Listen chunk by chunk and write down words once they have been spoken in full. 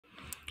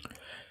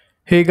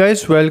Hey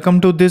guys, welcome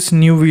to this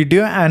new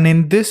video, and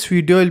in this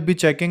video I'll be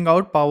checking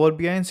out Power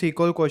BI and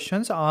SQL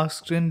questions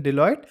asked in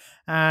Deloitte,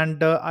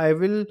 and I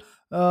will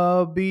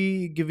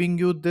be giving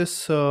you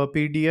this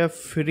PDF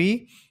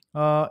free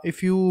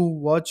if you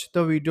watch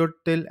the video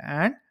till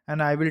end,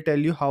 and I will tell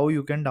you how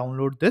you can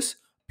download this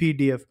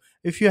PDF.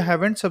 If you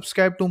haven't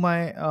subscribed to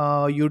my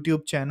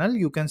YouTube channel,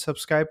 you can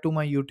subscribe to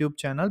my YouTube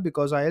channel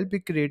because I'll be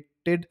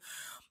created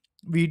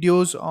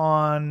videos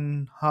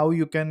on how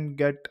you can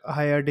get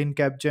hired in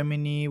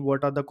Capgemini,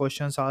 what are the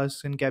questions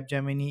asked in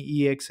Capgemini,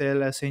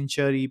 EXL,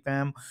 Accenture,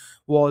 EPAM,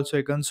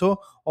 Volkswagen.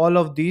 So all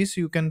of these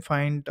you can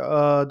find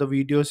the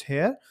videos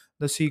here,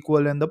 the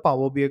SQL and the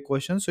Power BI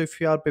questions. So if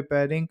you are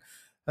preparing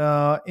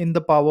in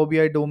the Power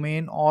BI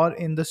domain or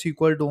in the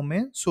SQL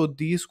domain, so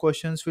these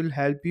questions will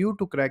help you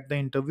to crack the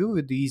interview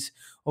with these.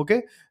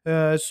 Okay,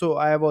 so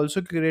I have also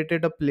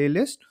created a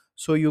playlist,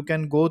 so you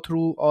can go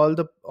through all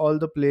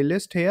the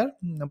playlist here,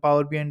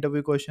 Power BI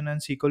interview question and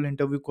SQL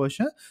interview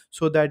question,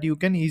 so that you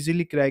can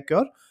easily crack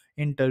your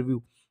interview.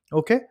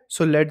 Okay,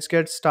 so let's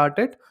get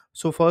started.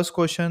 So first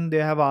question they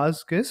have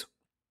asked is,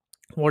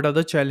 what are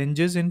the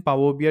challenges in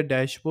Power BI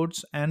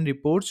dashboards and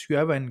reports you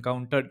have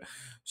encountered?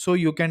 So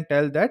you can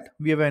tell that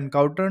we have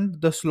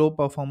encountered the slow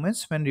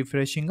performance when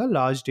refreshing a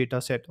large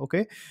data set.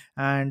 Okay,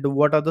 and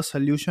what are the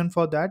solution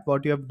for that,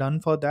 what you have done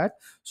for that?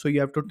 So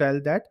you have to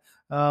tell that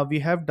we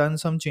have done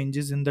some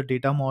changes in the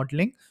data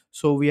modeling.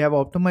 So we have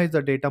optimized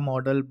the data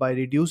model by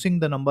reducing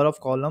the number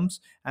of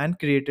columns and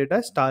created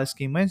a star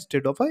schema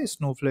instead of a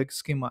snowflake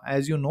schema.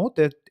 As you know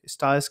that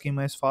star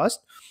schema is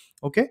fast.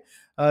 Okay,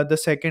 the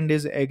second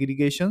is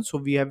aggregation. So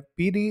we have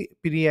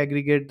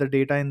pre-aggregate the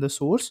data in the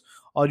source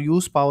or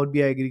use Power BI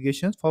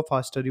aggregations for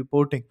faster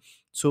reporting.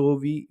 So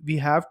we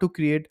have to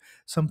create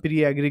some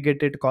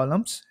pre-aggregated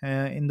columns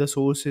in the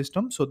source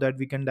system so that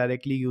we can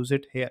directly use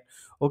it here.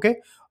 Okay,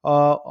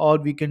 or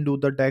we can do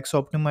the DAX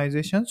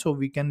optimization. So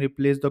we can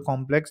replace the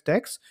complex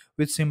DAX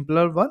with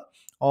simpler one,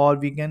 or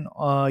we can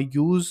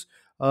use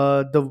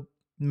the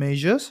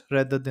measures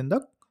rather than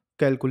the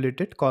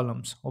calculated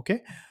columns.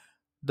 Okay,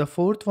 the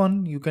fourth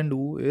one you can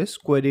do is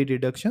query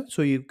reduction.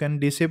 So you can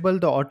disable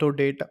the auto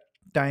date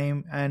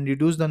time and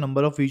reduce the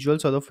number of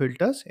visuals or the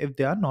filters if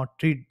they are not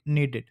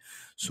needed.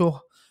 So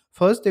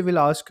first they will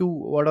ask you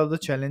what are the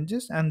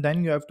challenges, and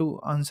then you have to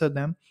answer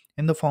them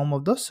in the form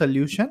of the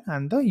solution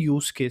and the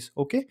use case.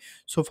 Okay,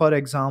 so for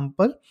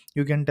example,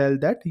 you can tell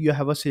that you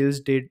have a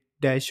sales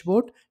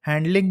dashboard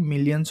handling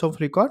millions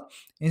of record.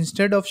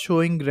 Instead of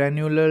showing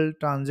granular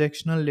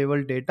transactional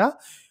level data,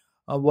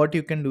 what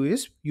you can do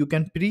is you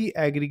can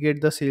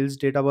pre-aggregate the sales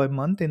data by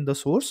month in the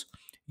source,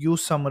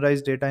 use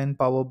summarized data in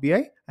Power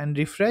BI, and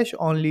refresh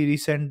only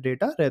recent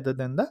data rather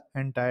than the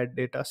entire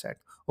data set.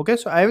 Okay,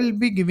 so I will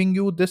be giving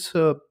you this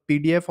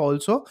PDF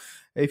also.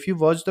 If you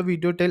watch the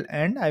video till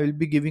end, I will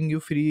be giving you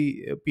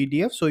free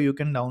PDF, so you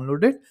can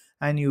download it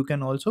and you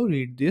can also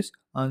read these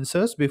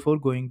answers before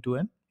going to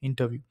an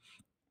interview.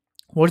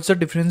 What's the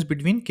difference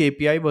between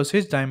KPI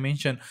versus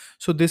dimension?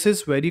 So this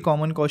is very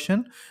common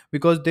question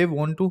because they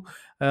want to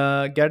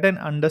get an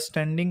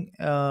understanding,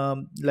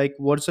 like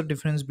what's the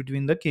difference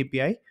between the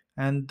KPI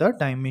and the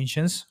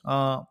dimensions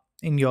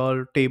in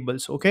your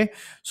tables. Okay,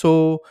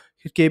 so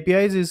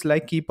KPIs is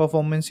like key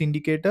performance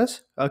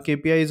indicators.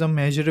 KPI is a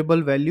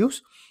measurable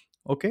values.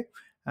 Okay,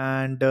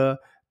 and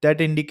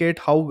that indicate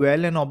how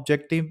well an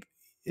objective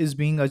is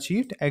being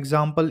achieved.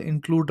 Example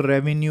include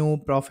revenue,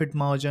 profit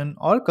margin,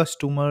 or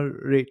customer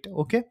rate.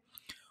 Okay,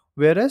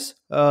 whereas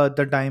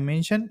the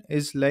dimension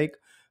is like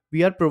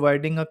we are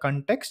providing a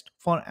context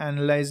for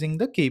analyzing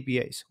the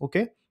KPIs.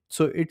 Okay,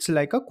 so it's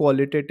like a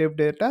qualitative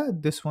data,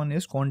 this one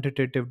is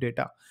quantitative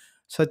data,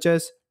 such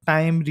as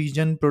time,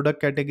 region, product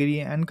category,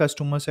 and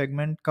customer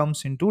segment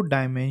comes into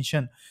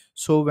dimension.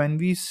 So when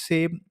we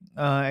say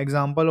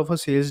example of a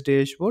sales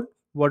dashboard,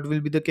 what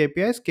will be the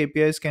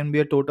KPIs can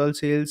be a total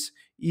sales,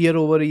 year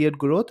over year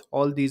growth.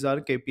 All these are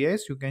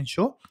KPIs you can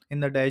show in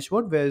the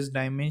dashboard, whereas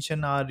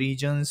dimension are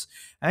regions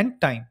and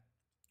time.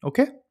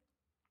 Okay,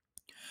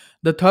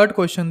 the third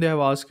question they have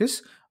asked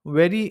is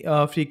very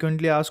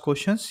frequently asked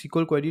questions,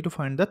 SQL query to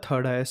find the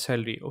third highest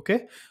salary.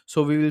 Okay,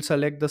 so we will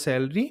select the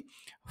salary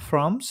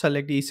from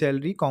select e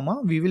salary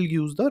comma, we will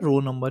use the row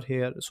number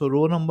here. So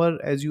row number,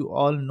 as you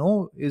all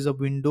know, is a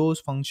Windows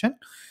function,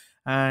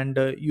 and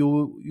you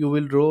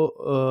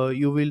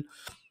will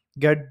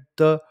get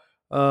the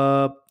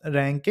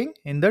ranking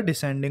in the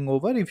descending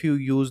over if you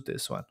use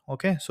this one.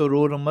 Okay, so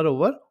row number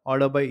over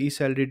order by e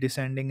salary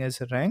descending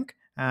as rank,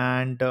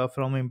 and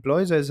from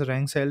employees as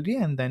rank salary,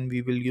 and then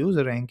we will use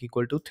a rank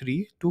equal to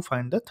 3 to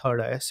find the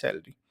third highest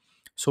salary.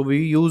 So we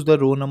use the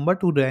row number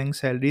to rank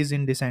salaries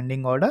in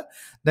descending order,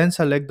 then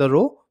select the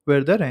row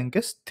where the rank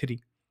is 3.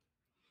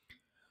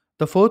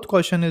 The fourth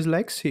question is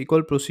like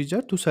SQL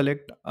procedure to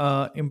select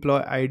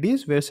employee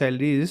IDs where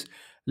salary is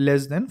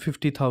less than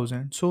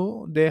 50,000.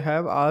 So they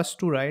have asked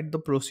to write the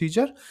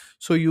procedure.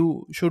 So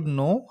you should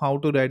know how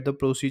to write the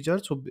procedure.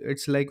 So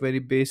it's like very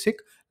basic,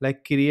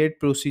 like create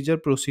procedure,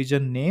 procedure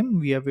name.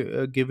 We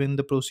have given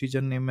the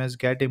procedure name as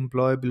get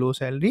employee below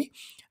salary,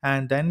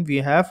 and then we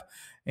have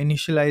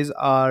initialize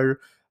our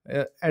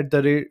at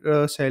the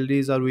rate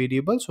salaries are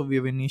variable, so we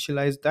have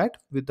initialized that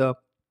with the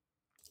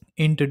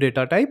int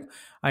data type,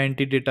 int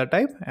data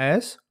type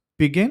as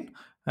begin.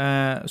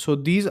 So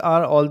these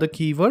are all the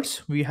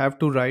keywords we have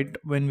to write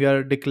when we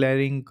are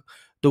declaring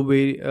the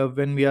way,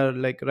 when we are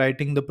like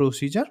writing the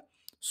procedure.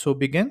 So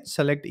begin,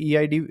 select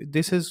eid,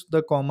 this is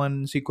the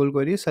common SQL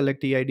query,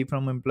 select eid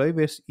from employee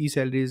where e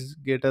salary is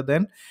greater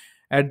than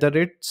at the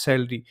rate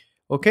salary.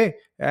 Okay,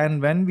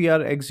 and when we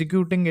are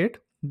executing it,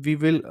 we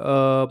will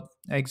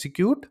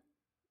execute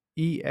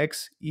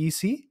exec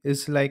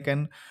is like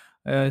an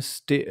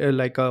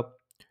like a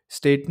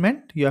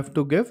statement you have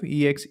to give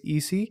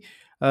exec,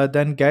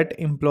 then get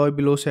employee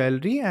below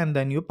salary, and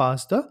then you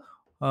pass the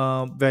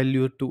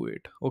value to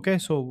it. Okay,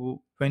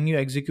 so when you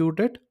execute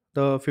it,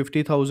 the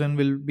 50,000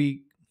 will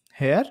be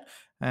here,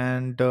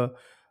 and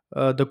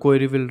the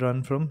query will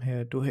run from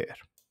here to here.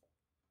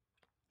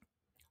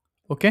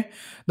 Okay,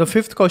 the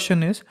fifth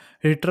question is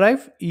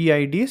retrieve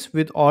EIDs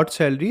with odd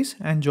salaries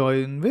and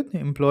join with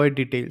employee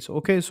details.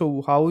 Okay,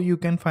 so how you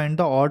can find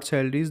the odd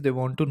salaries they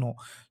want to know.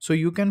 So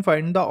you can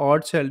find the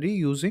odd salary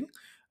using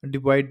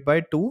divide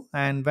by 2,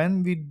 and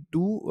when we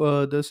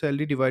do the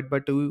salary divide by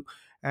 2,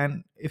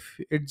 and if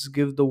it's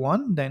give the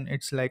 1, then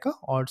it's like a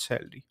odd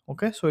salary.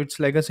 Okay, so it's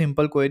like a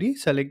simple query,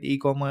 select e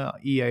comma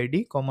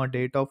EID comma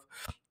date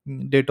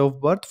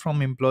of birth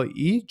from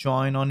employee,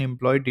 join on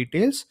employee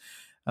details,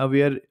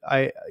 where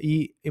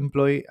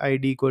employee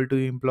id equal to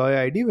employee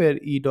id, where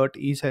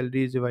e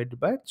salary is divided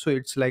by, so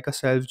it's like a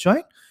self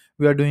join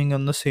we are doing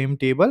on the same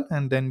table,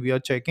 and then we are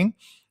checking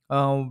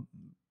uh,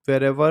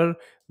 wherever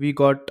we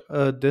got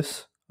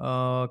this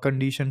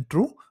condition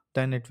true,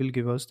 then it will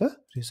give us the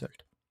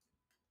result.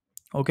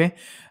 Okay,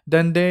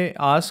 then they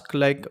ask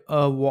like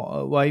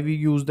why we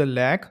use the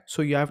lag,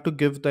 so you have to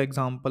give the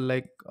example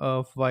like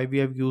of why we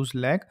have used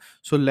lag.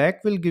 So lag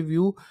will give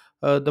you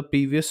the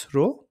previous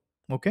row.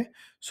 Okay,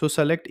 so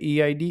select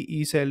eid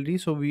e salary,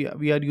 so we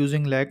are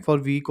using lag for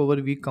week over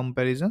week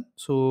comparison,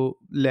 so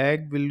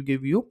lag will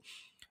give you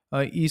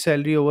e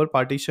salary over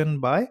partition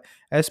by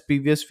as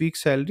previous week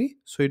salary,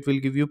 so it will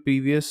give you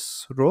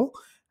previous row,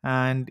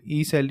 and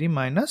e salary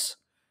minus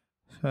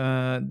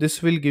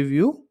this will give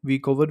you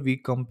week over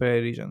week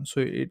comparison,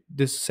 so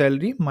this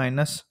salary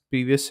minus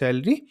previous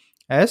salary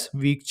as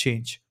week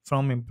change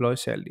from employee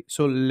salary.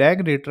 So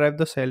lag retrieve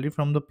the salary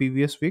from the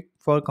previous week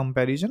for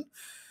comparison.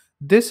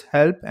 This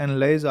help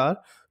analyze our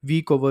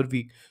week over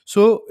week.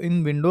 So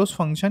in Windows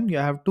function you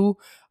have to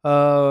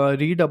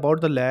read about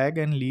the lag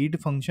and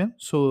lead function.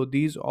 So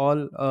these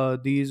all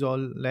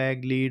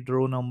lag, lead,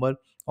 row number,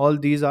 all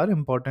these are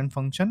important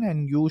function,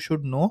 and you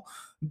should know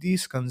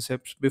these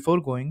concepts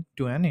before going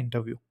to an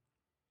interview.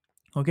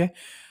 Okay,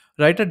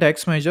 write a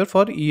DAX measure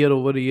for year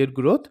over year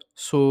growth.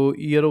 So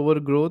year over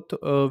growth,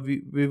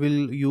 we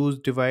will use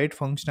divide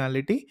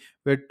functionality,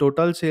 where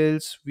total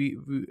sales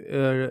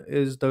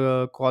is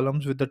the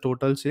columns with the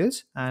total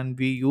sales, and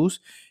we use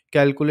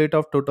calculate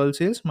of total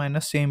sales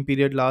minus same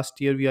period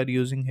last year we are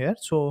using here.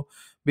 So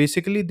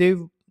basically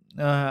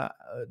uh,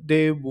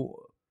 they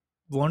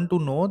want to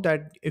know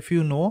that if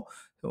you know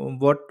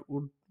what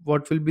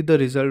will be the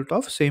result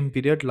of same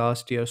period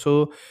last year.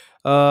 So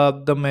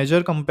the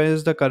measure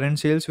compares the current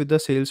sales with the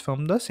sales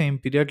from the same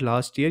period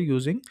last year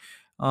using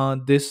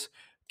this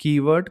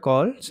keyword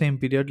called same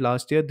period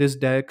last year. This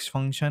DAX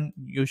function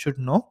you should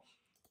know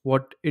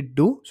what it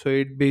do. So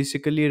it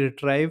basically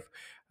retrieve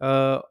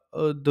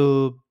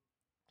the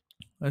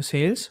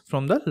sales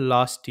from the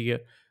last year.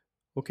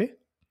 Okay,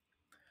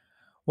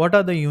 what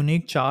are the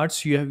unique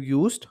charts you have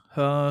used?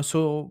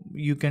 So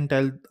you can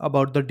tell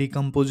about the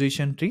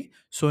decomposition tree.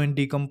 So in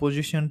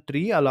decomposition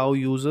tree allow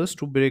users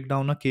to break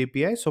down a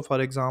KPI. So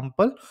for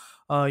example,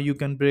 you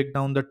can break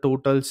down the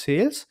total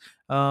sales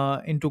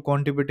into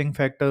contributing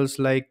factors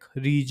like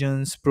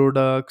regions,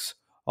 products,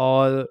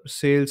 or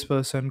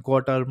salesperson,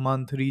 quarter,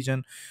 month,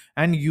 region.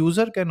 And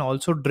user can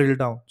also drill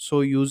down,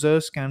 so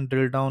users can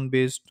drill down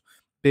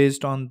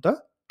based on the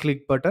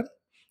click button,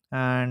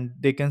 and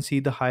they can see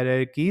the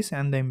hierarchies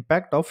and the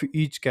impact of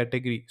each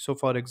category. So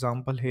for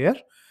example here,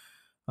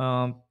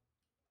 um,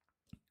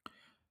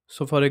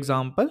 for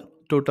example,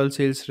 total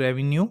sales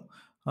revenue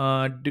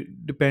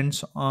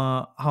depends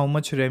on how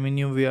much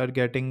revenue we are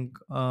getting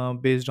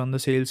based on the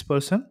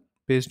salesperson,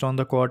 based on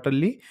the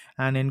quarterly,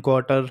 and in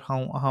quarter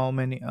how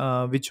many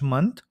which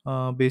month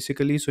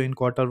basically. So in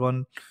quarter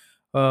one,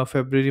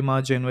 February,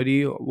 March,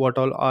 January, what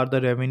all are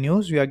the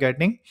revenues we are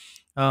getting,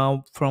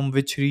 from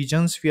which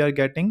regions we are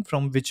getting,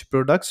 from which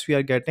products we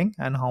are getting,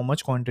 and how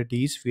much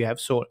quantities we have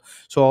sold.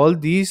 So all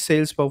these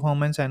sales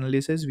performance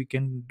analysis we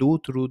can do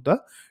through the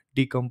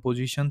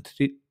decomposition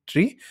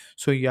tree.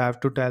 So you have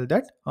to tell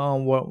that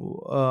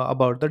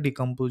about the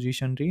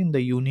decomposition tree in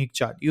the unique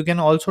chart. You can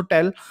also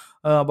tell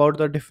about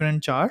the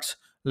different charts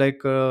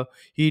like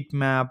heat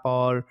map,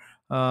 or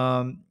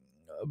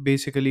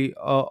basically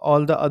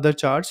all the other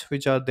charts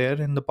which are there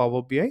in the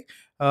Power BI.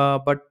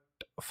 But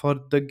for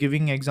the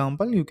giving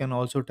example, you can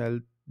also tell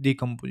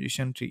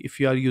decomposition tree if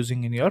you are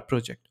using in your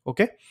project.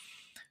 Okay,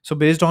 So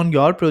based on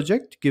your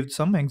project, give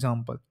some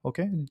example.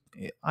 Okay,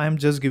 I am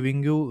just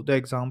giving you the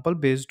example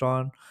based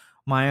on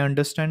my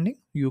understanding.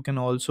 You can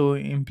also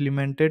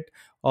implement it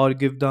or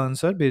give the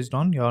answer based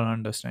on your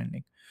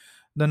understanding.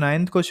 The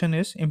ninth question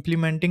is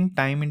implementing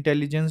time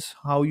intelligence.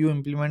 How you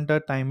implement the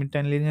time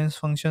intelligence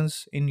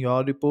functions in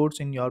your reports,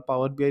 in your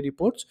Power BI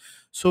reports.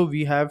 So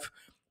we have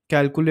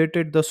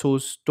calculated the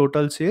source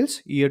total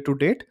sales year to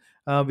date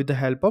with the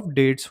help of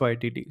dates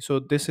YTD. So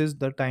this is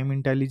the time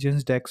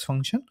intelligence DAX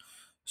function.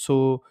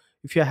 So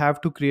if you have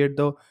to create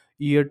the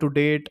year to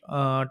date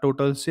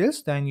total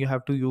sales, then you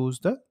have to use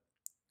the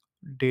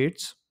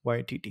dates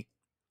YTD.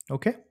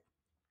 Okay,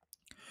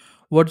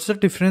 what's the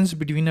difference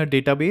between a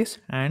database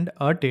and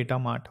a data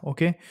mart?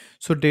 Okay,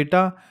 so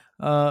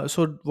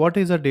what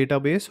is a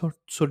database?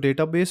 So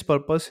database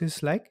purpose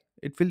is like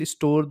it will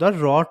store the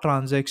raw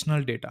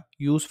transactional data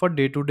used for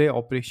day to day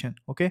operation.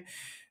 Okay,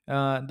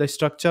 the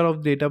structure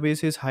of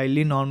database is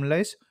highly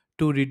normalized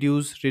to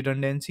reduce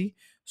redundancy.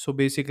 So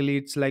basically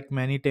it's like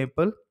many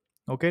table.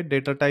 Okay,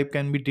 data type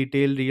can be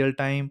detailed, real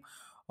time,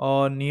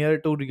 or near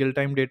to real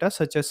time data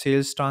such as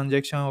sales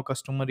transaction or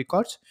customer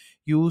records.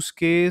 Use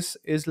case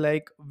is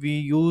like we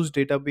use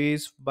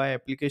database by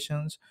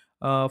applications,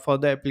 for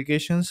the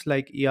applications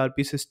like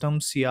ERP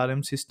systems,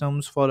 CRM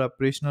systems, for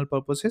operational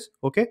purposes.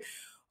 Okay,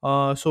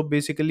 so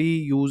basically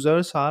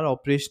users are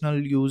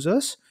operational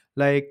users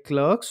like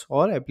clerks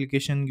or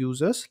application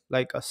users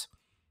like us.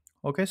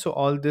 Okay, so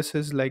all this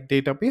is like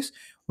database.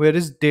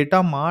 Whereas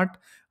data mart,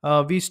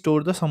 we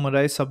store the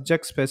summarized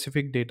subject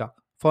specific data.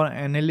 For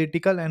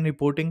analytical and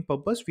reporting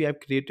purpose, we have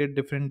created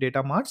different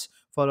data marts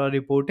for our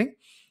reporting,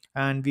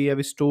 and we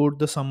have stored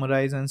the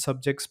summarized and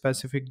subject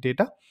specific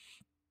data.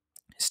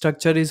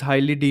 Structure is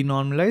highly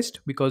denormalized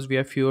because we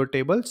have fewer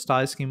tables,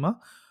 star schema.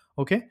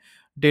 Okay,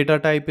 data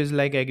type is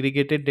like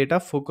aggregated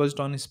data focused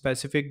on a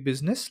specific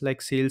business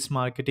like sales,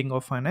 marketing, or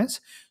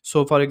finance.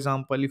 So for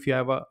example, if you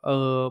have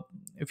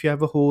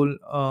a whole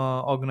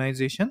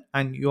organization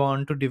and you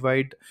want to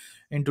divide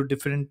into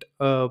different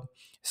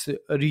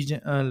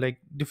region, like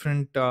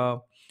different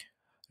for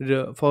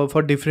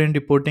different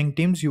reporting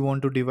teams, you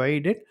want to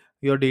divide it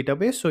your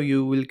database. So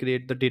you will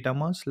create the data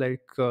marts like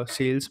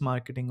sales,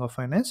 marketing, or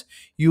finance.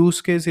 Use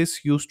case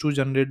is used to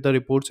generate the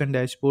reports and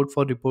dashboard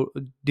for report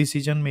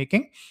decision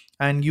making,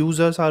 and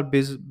users are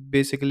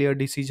basically a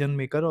decision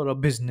maker or a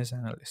business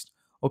analyst.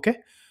 Okay,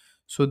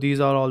 so these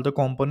are all the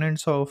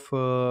components of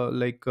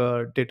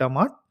data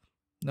mart.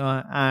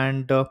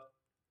 And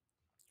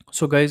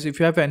So guys, if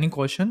you have any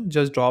question,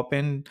 just drop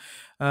in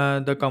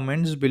the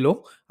comments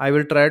below. I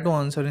will try to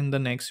answer in the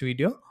next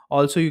video.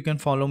 Also, you can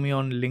follow me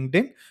on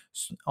LinkedIn.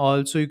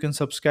 Also, you can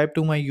subscribe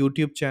to my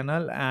YouTube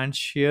channel and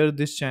share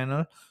this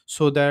channel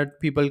so that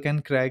people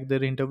can crack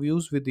their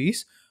interviews with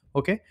ease.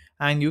 Okay,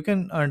 and you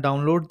can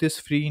download this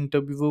free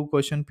interview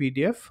question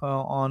PDF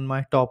on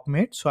my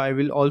TopMate. So I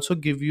will also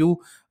give you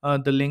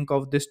the link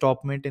of this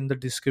TopMate in the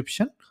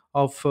description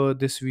of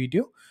this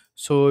video.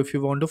 So if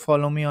you want to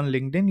follow me on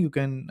LinkedIn, you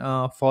can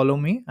follow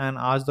me and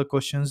ask the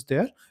questions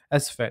there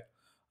as well.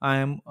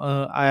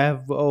 I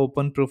have a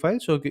open profile,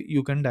 so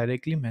you can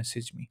directly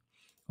message me.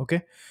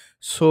 Okay,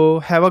 so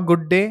have a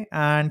good day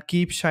and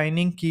keep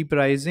shining, keep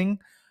rising,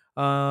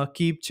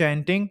 keep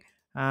chanting,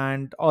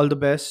 and all the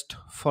best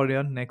for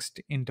your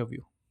next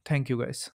interview. Thank you guys.